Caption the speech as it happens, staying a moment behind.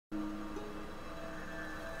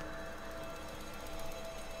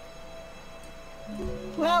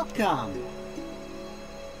Welcome.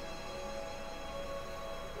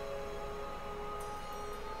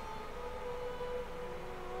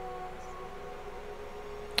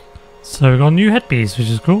 So we got a new headpiece, which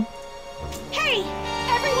is cool. Hey!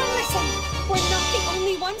 Everyone listen! We're not the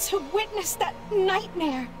only ones who witnessed that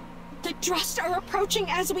nightmare. The Drust are approaching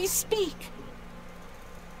as we speak.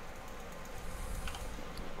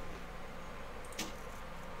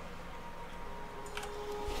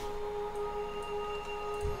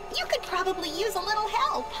 You could probably use a little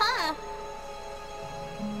help, huh?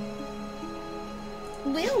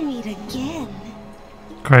 We'll meet again.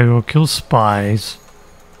 Great, we'll kill spies.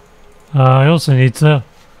 I also need to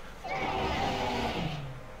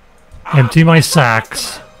empty my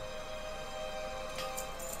sacks.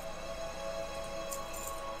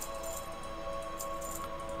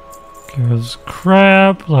 Because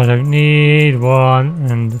crap, I don't need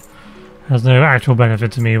one, and has no actual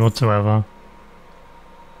benefit to me whatsoever.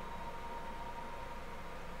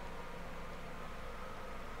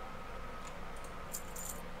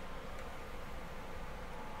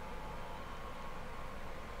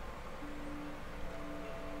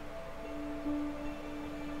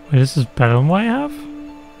 Wait, this is better than what I have?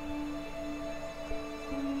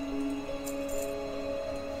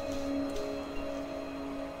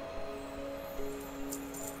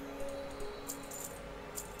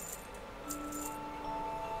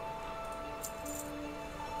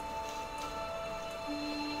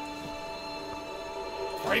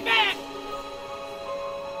 Hurry back!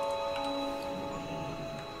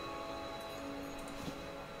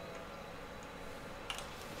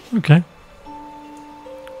 Okay.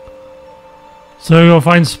 So you'll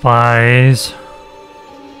find spies.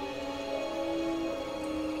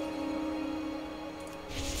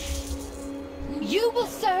 You will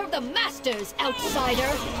serve the masters,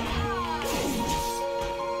 outsider!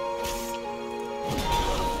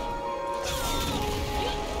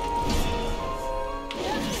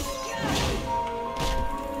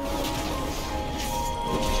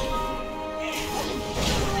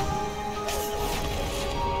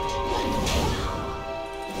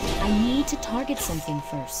 To target something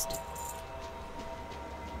first.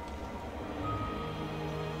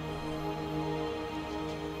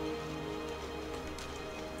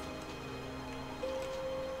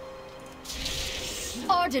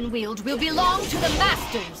 Ardenweald will belong to the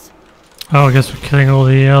masters. Oh, I guess we're killing all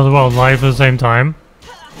the wildlife at the same time.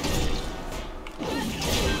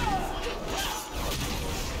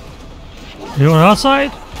 You on our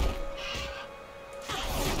side?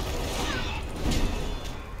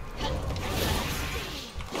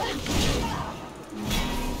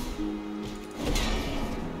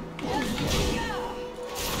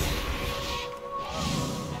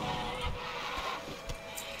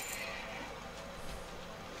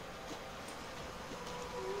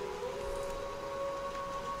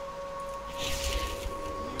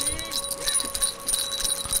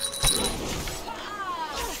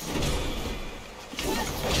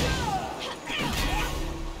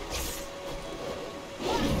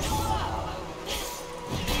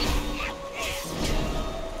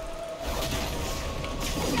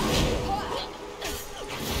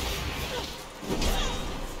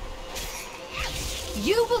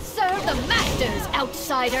 You will serve the masters,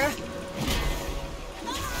 outsider!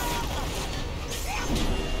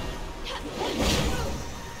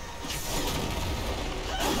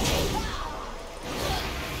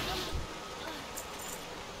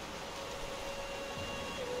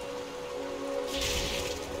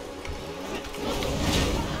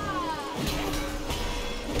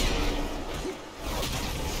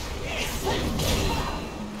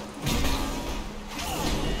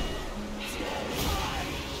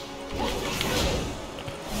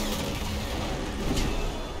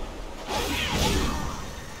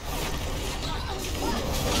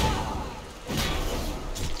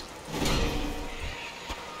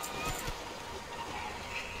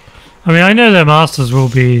 I mean, I know their masters will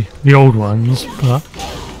be the old ones, but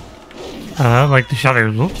like the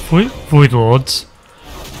Void Lords.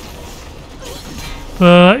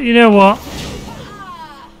 But you know what?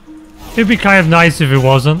 It'd be kind of nice if it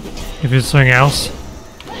wasn't. If it's something else.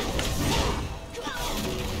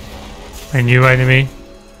 A new enemy.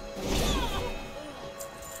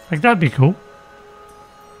 Like that'd be cool.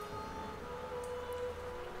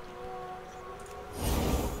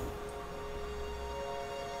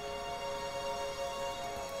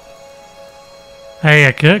 Hey,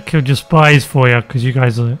 I killed your spies for you because you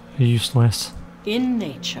guys are useless. In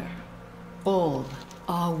nature, all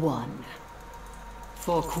are one.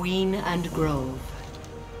 For Queen and Grove.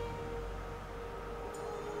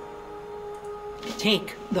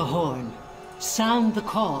 Take the horn. Sound the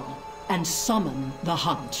call and summon the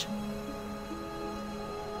hunt.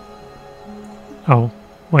 Oh,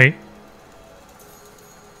 wait.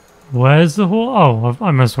 Where's the horn? Oh,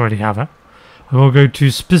 I must already have it. I will go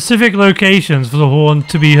to specific locations for the horn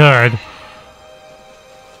to be heard.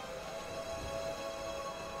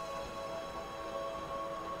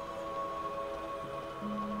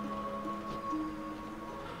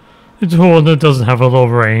 It's a horn that doesn't have a lot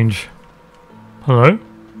of range. Hello?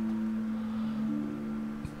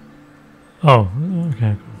 Oh,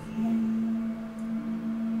 okay.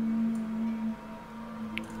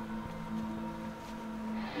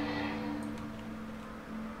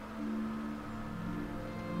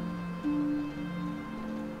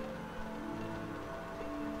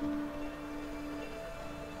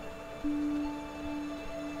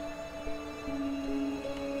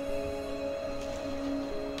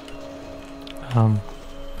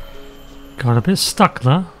 Got a bit stuck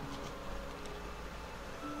there.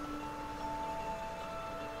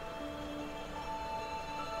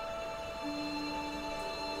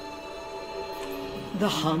 The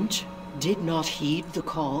hunt did not heed the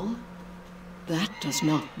call? That does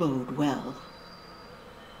not bode well.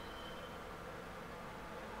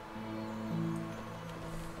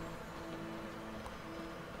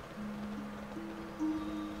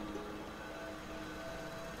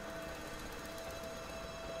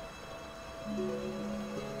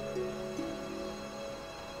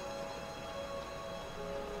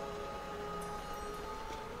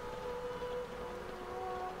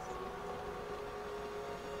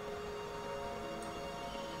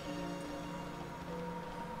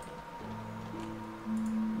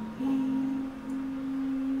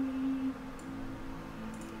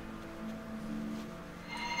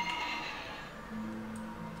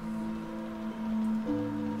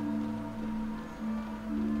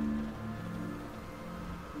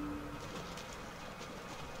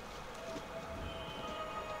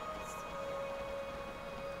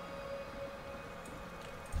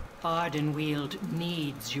 Ardenweald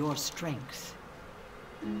needs your strength.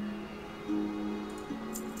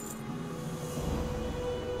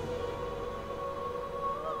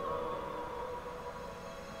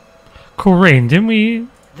 Corinne, didn't we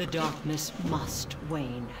The darkness must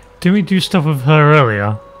wane. do stuff with her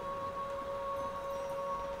earlier?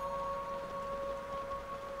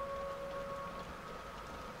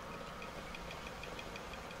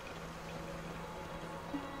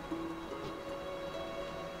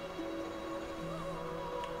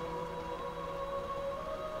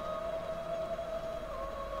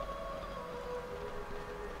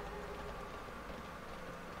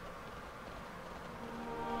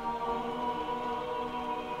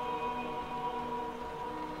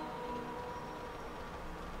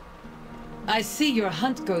 I see your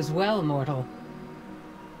hunt goes well, mortal.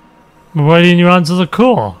 Why didn't you answer the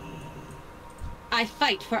call? I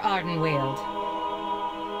fight for Ardenweald.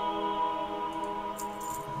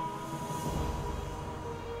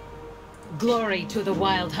 Glory to the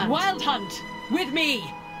Wild Hunt. Wild Hunt! With me!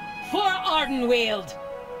 For Ardenweald!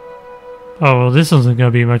 Oh, well, this isn't going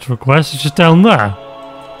to be much of a quest. It's just down there.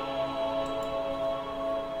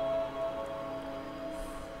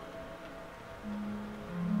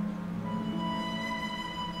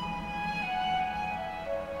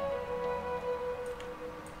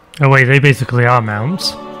 Oh wait, they basically are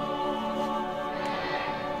mounts.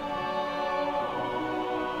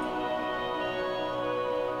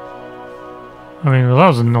 I mean, well, that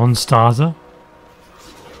was a non-starter.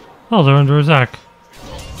 Oh, they're under attack.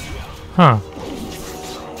 Huh.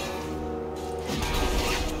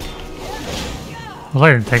 Well,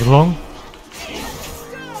 that didn't take long.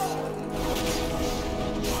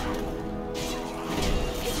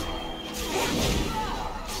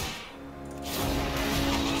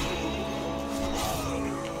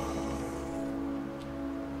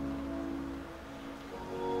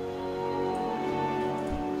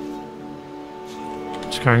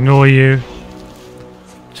 Just gonna ignore you.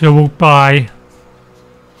 Just gonna walk by.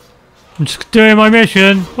 I'm just doing my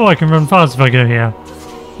mission. Oh, I can run fast if I go here.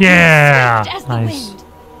 Yeah! Nice.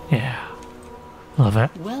 Yeah. Love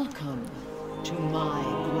it. Welcome to my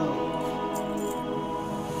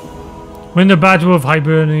grove. Win the Battle of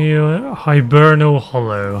Hibernal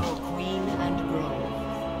Hollow. For Queen and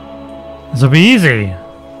Grove. This will be easy.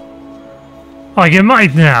 Oh, I get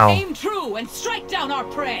might now. Aim true and strike down our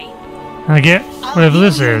prey! And I get whatever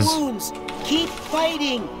this is. Keep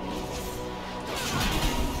fighting.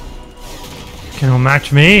 Can you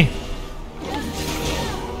match me?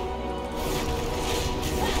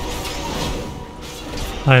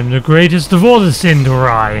 I am the greatest of all the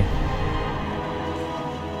Sindarai.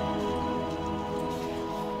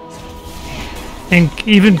 And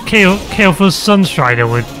even Kael'thas's Sunstrider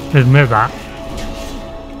would admit that.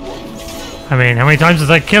 I mean, how many times did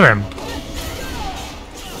that kill him?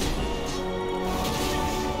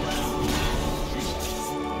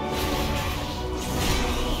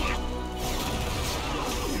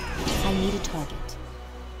 I need a target.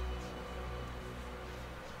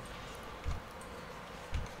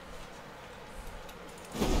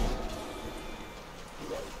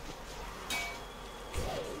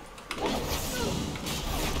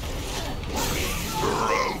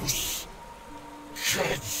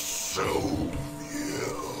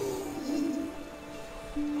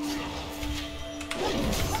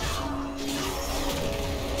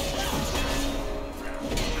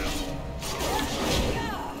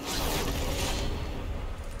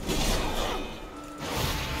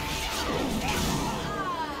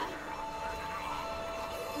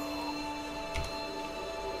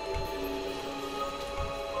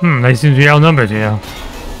 They seem to be outnumbered here.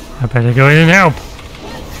 I better go in and help.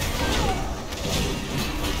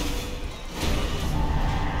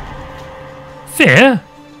 Fear?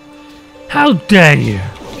 How dare you?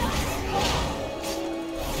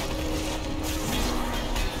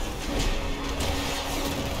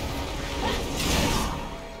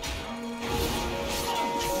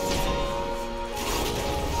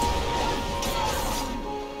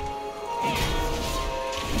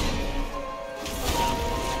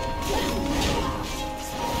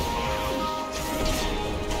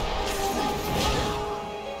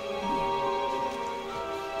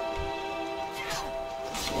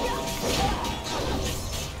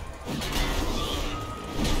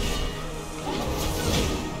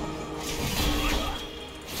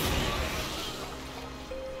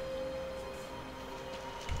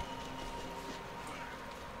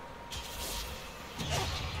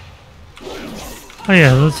 Oh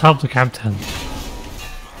yeah, let's help the captain.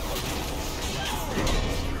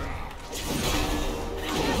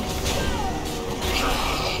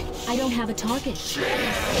 I don't have a target.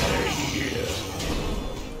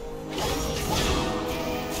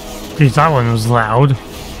 Geez, that one was loud.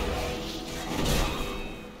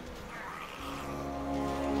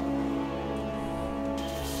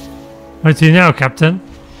 Where to now, Captain?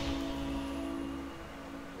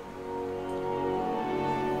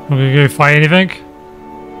 We're gonna go fight anything?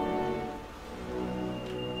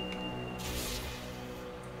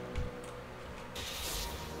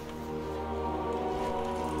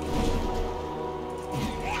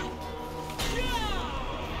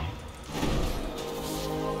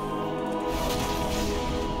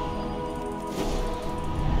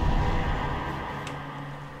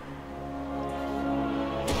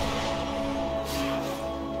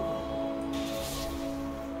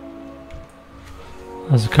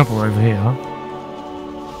 There's a couple over here.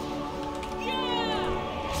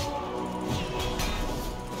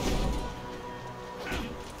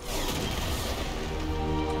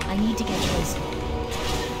 I need to get closer.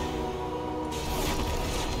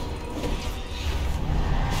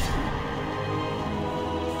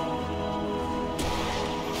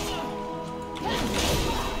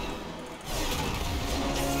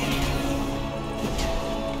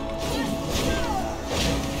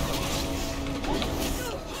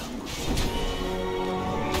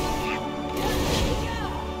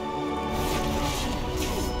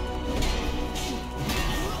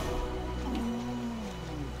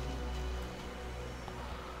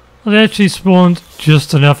 Well, they actually spawned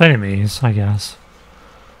just enough enemies, I guess.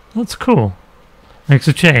 That's cool. Makes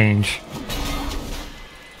a change.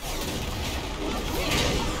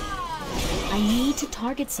 I need to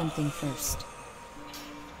target something first.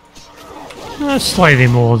 Slightly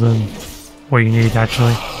more than what you need,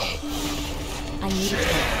 actually. I need a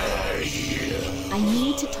target. I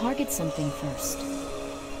need to target something first.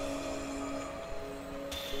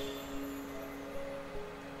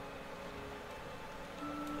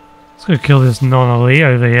 Let's go kill this non-elite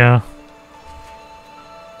over here.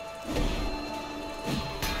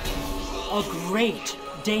 A great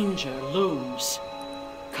danger looms.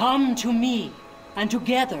 Come to me, and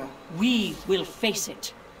together we will face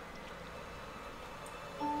it.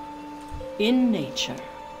 In nature,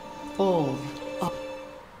 all up.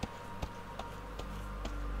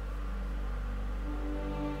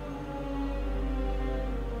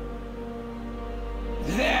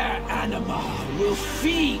 Their anima will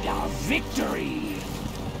feed our victory.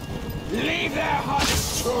 Leave their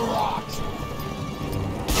hearts to rot.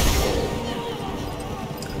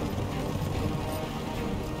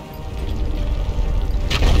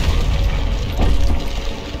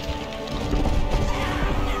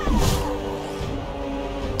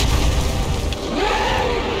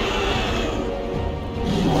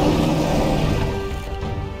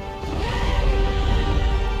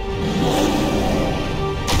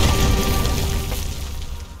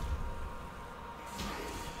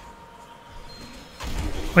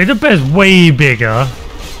 Wait, the bear's way bigger.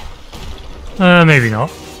 Maybe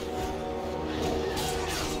not.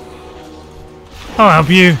 I'll help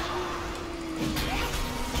you.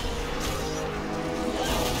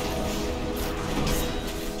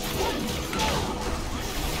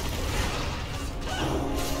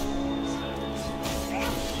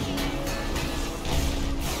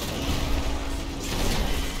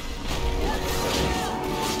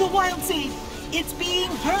 The wild seed! It's being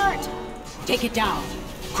hurt! Take it down,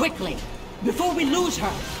 quickly, before we lose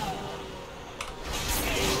her.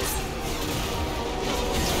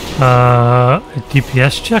 A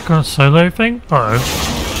DPS check on a solo thing? Uh-oh.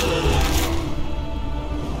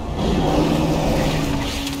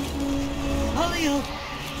 Halil,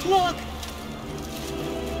 look!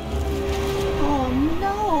 Oh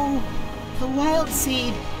no! The wild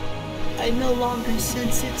seed. I no longer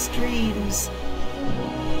sense its dreams.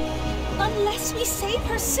 Unless we save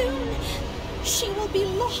her soon, she will be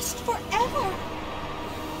lost forever.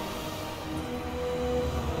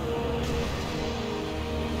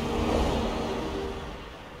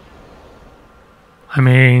 I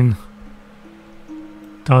mean,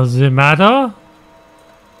 does it matter?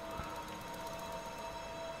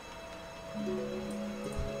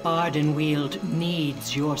 Ardenweald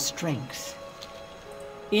needs your strength.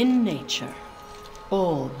 In nature,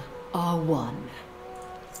 all are one.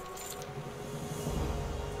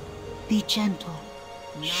 Be gentle.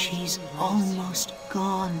 She's almost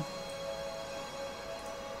gone.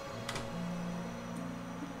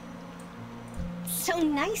 So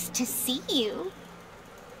nice to see you.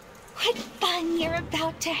 What fun you're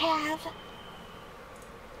about to have.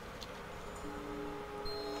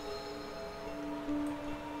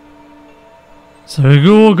 So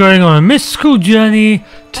we're all going on a mystical journey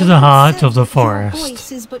to the heart of the Your forest.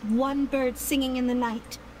 voice is but one bird singing in the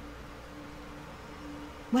night.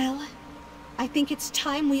 Well, I think it's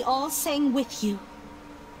time we all sang with you.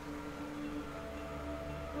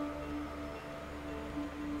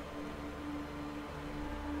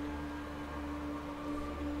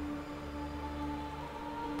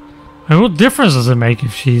 And what difference does it make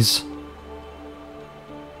if she's...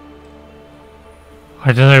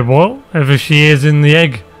 I don't know whatever she is in the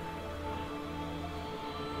egg.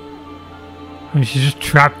 I mean, she's just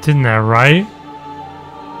trapped in there, right?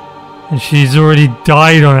 And she's already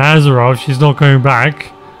died on Azeroth, she's not going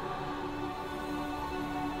back.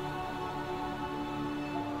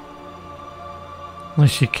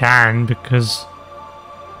 Unless she can, because...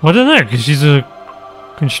 Well, I don't know, because she's a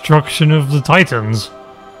construction of the Titans.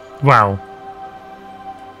 Well,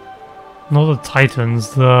 not the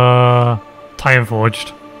Titans, the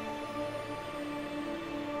Titanforged.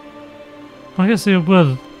 I guess they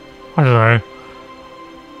were, I don't know.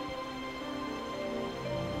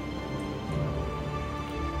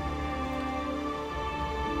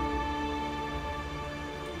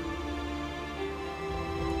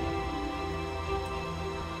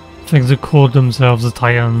 Things that called themselves the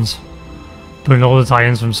Titans. But not the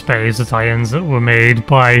Titans from space, the Titans that were made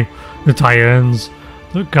by the Titans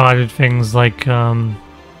that guarded things like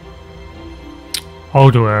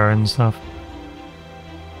Alduer and stuff.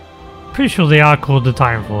 Pretty sure they are called the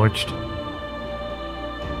Titanforged.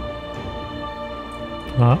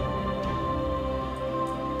 But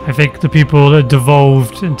I think the people that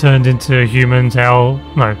devolved and turned into humans, no,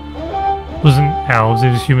 wasn't elves,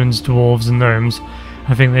 it was humans, dwarves and gnomes.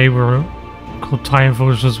 I think they were called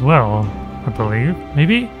Titanforged as well. I believe,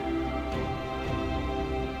 maybe?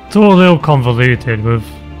 It's all a little convoluted with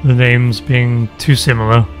the names being too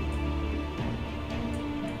similar.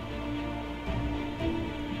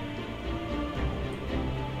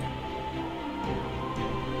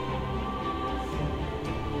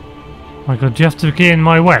 My god, do you have to get in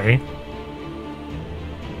my way?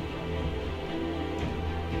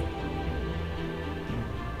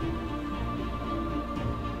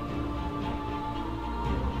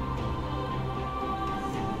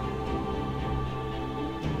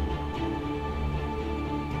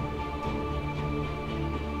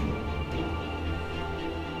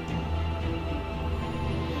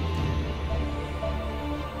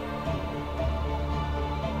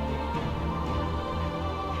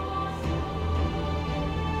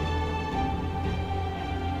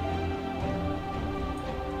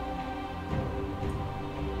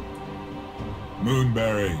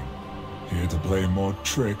 Moonberry, here to play more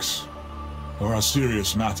tricks? Or are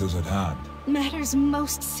serious matters at hand? Matters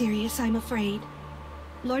most serious, I'm afraid.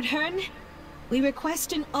 Lord Hearn, we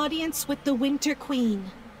request an audience with the Winter Queen.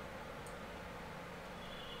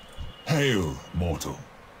 Hail, mortal.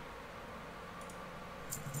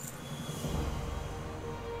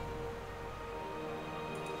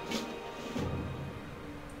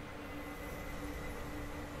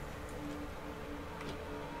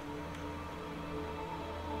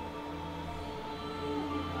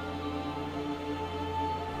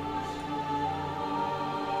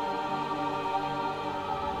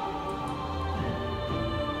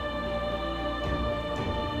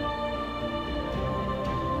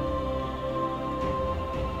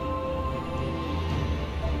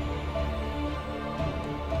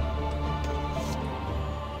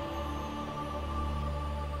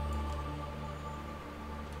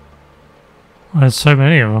 There's so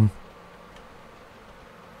many of them.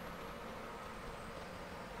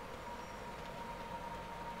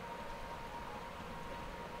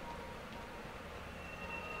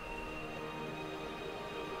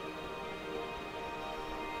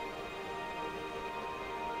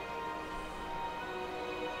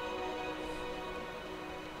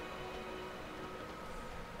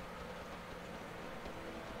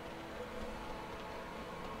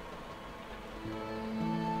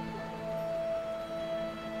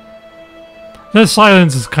 Their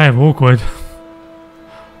silence is kind of awkward.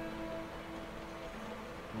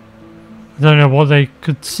 I don't know what they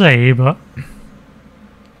could say, but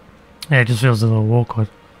yeah, it just feels a little awkward.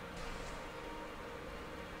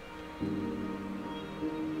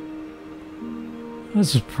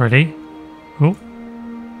 This is pretty. Oh,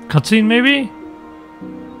 cutscene maybe?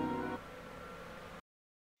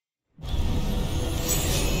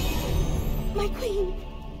 My queen,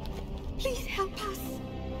 please help us.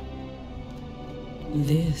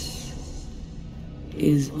 This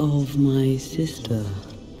is of my sister.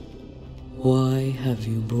 Why have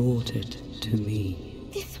you brought it to me?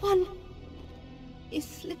 This one is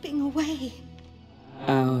slipping away.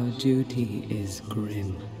 Our duty is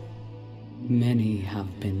grim. Many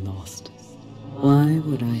have been lost. Why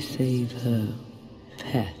would I save her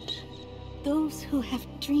pet? Those who have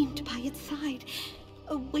dreamed by its side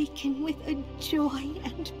awaken with a joy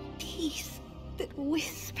and peace that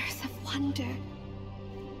whispers of wonder.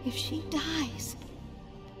 If she dies,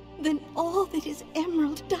 then all that is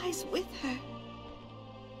Emerald dies with her.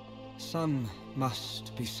 Some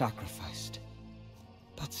must be sacrificed,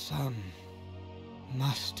 but some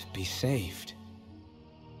must be saved.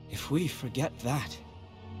 If we forget that,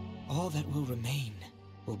 all that will remain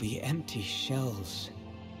will be empty shells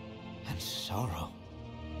and sorrow.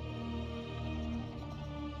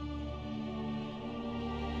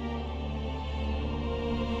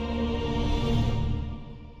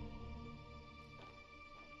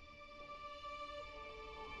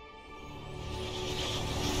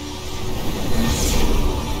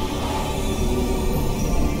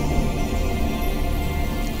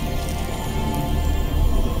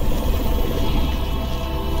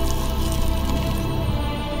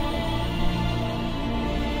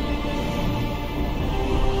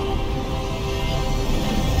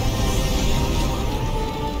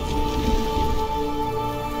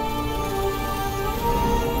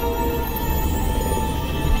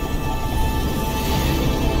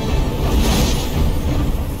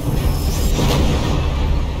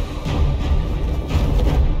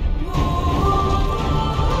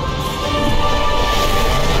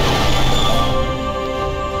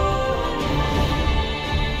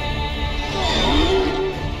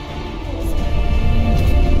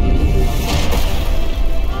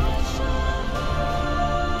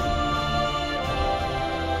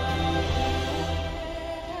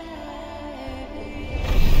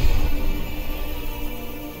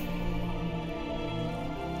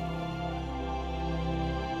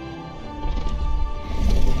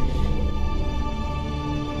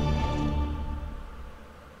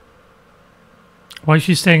 Why is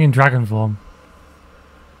she staying in dragon form?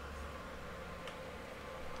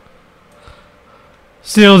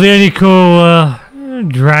 Still, the only cool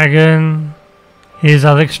dragon is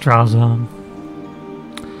Alexstrasza.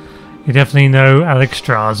 You definitely know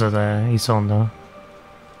Alexstrasza there, Isonda.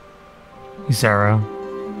 Isera.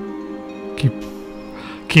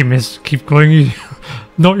 Keep calling you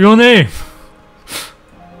not your name.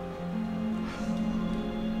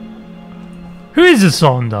 Who is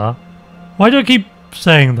Isonda? Why do I keep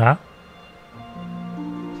saying that?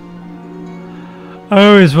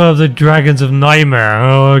 Oh, it's one of the dragons of Nightmare.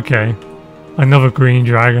 Oh, okay. Another green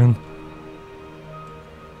dragon.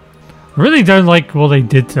 I really don't like what they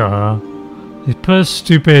did to her. They put a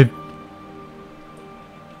stupid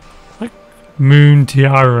like moon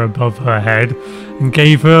tiara above her head and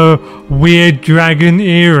gave her weird dragon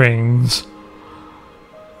earrings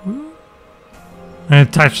and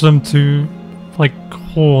attached them to like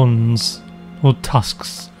horns or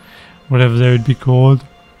tusks, whatever they would be called.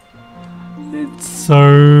 It's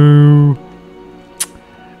so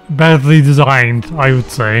badly designed, I would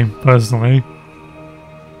say, personally.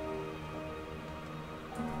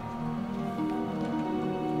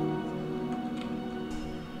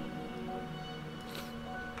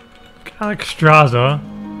 Alexstrasza,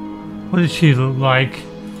 what does she look like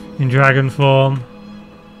in dragon form?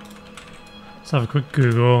 Let's have a quick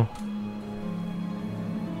Google.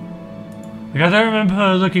 Like, I don't remember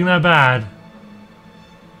her looking that bad.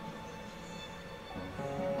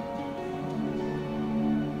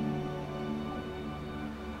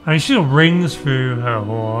 I mean, she still rings through her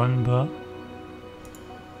horn, but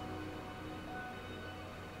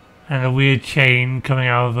and a weird chain coming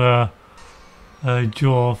out of her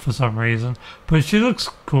jaw for some reason. But she looks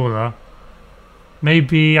cooler.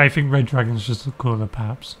 Maybe I think red dragons just look cooler,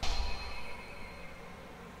 perhaps.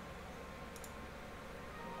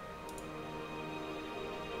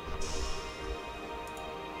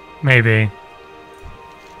 Maybe.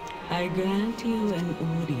 I grant you an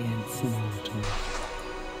audience, mortal.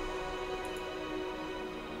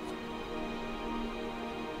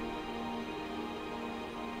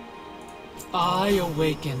 I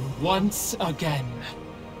awaken once again,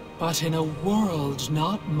 but in a world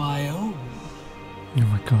not my own. Oh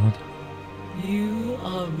my god. You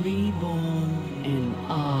are reborn in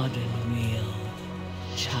Ardenweald,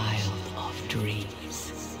 child of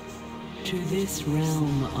dreams. To this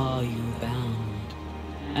realm are you bound,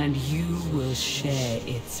 and you will share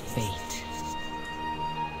its fate.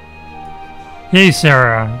 Hey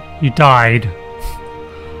Sarah, you died.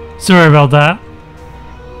 Sorry about that.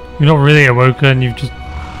 You're not really awoken, you've just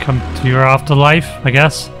come to your afterlife, I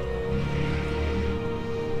guess.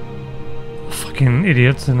 Fucking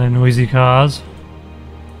idiots in their noisy cars.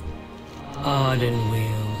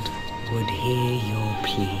 Ardenweald would hear your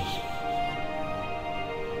plea.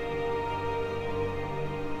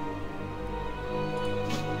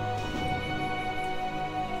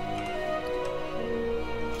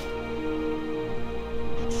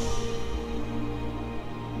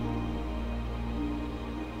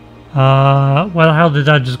 Well, how did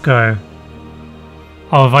that just go?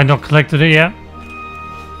 Oh, have I not collected it yet?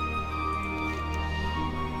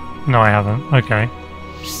 No, I haven't. Okay.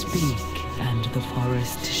 Speak, and the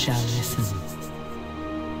forest shall listen.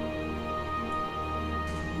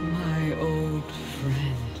 My old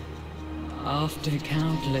friend, after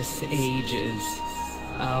countless ages,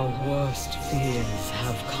 our worst fears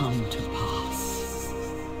have come to pass.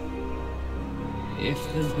 If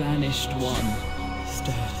the Banished One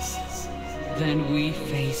stirs, then we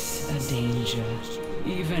face a danger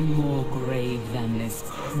even more grave than this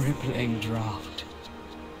crippling draft.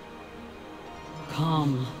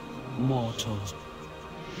 Come, mortal,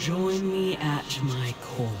 join me at my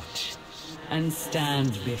court, and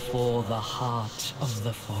stand before the heart of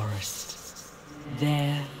the forest.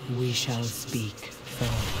 There we shall speak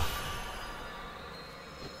further.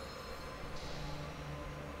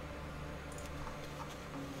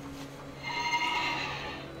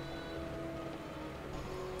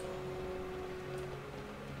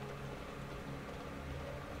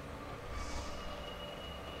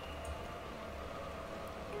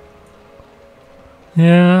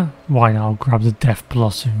 Yeah, why not? I'll grab the Death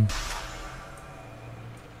Blossom.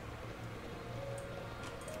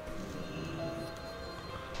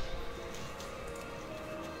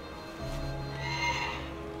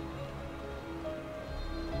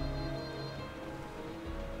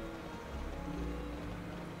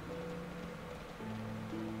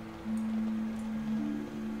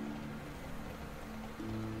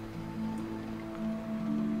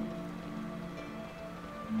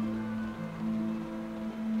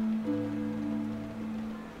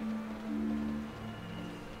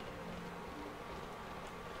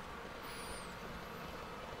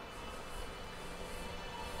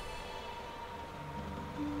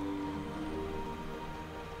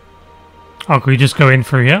 Oh, can we just go in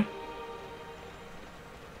through here?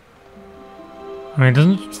 I mean, it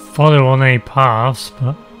doesn't follow on any paths,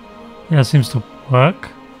 but yeah, it seems to work.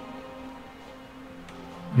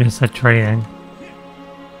 I guess that training.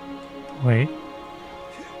 Wait.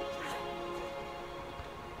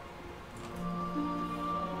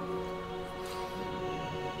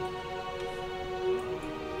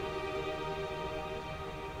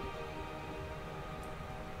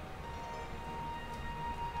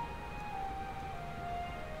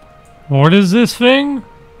 What is this thing?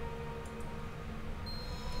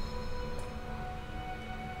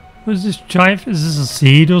 What is this giant? Is this a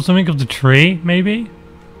seed or something of the tree, maybe?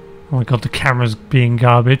 Oh my god, the camera's being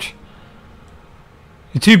garbage.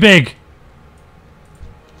 You're too big.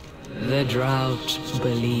 The drought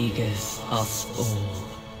beleaguers us all.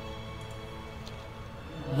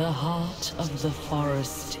 The heart of the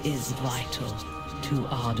forest is vital to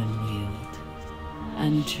Ardenweald,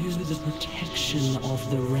 and to the protection of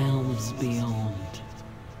the realms beyond.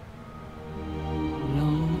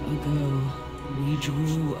 Long ago, we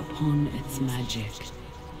drew upon its magic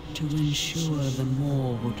to ensure the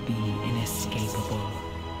Maw would be inescapable,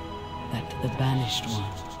 that the Banished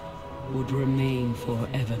One would remain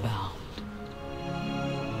forever bound.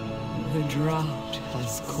 The drought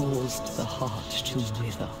has caused the heart to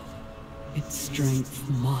wither. Its strength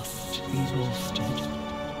must be bolstered.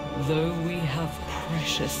 Though we have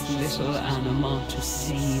precious little anima to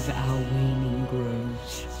save our waning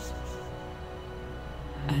groves,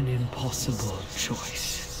 An impossible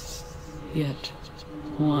choice, yet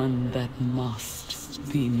one that must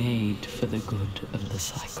be made for the good of the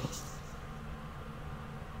cycle.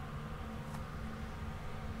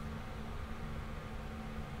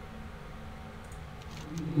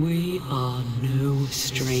 We are no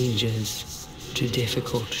strangers to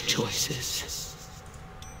difficult choices.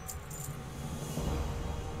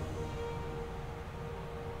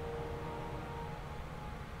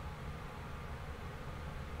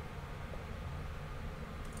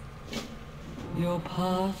 Your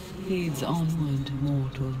path leads onward,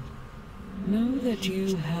 mortal. Know that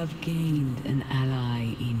you have gained an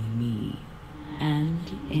ally in me, and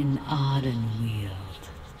in Ardenweald.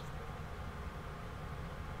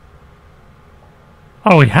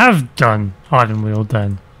 Oh, we have done Ardenweald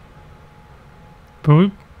then.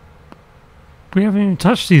 But we haven't even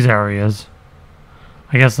touched these areas.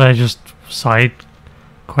 I guess they're just side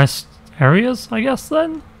quest areas, I guess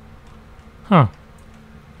then? Huh.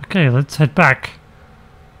 Okay, let's head back.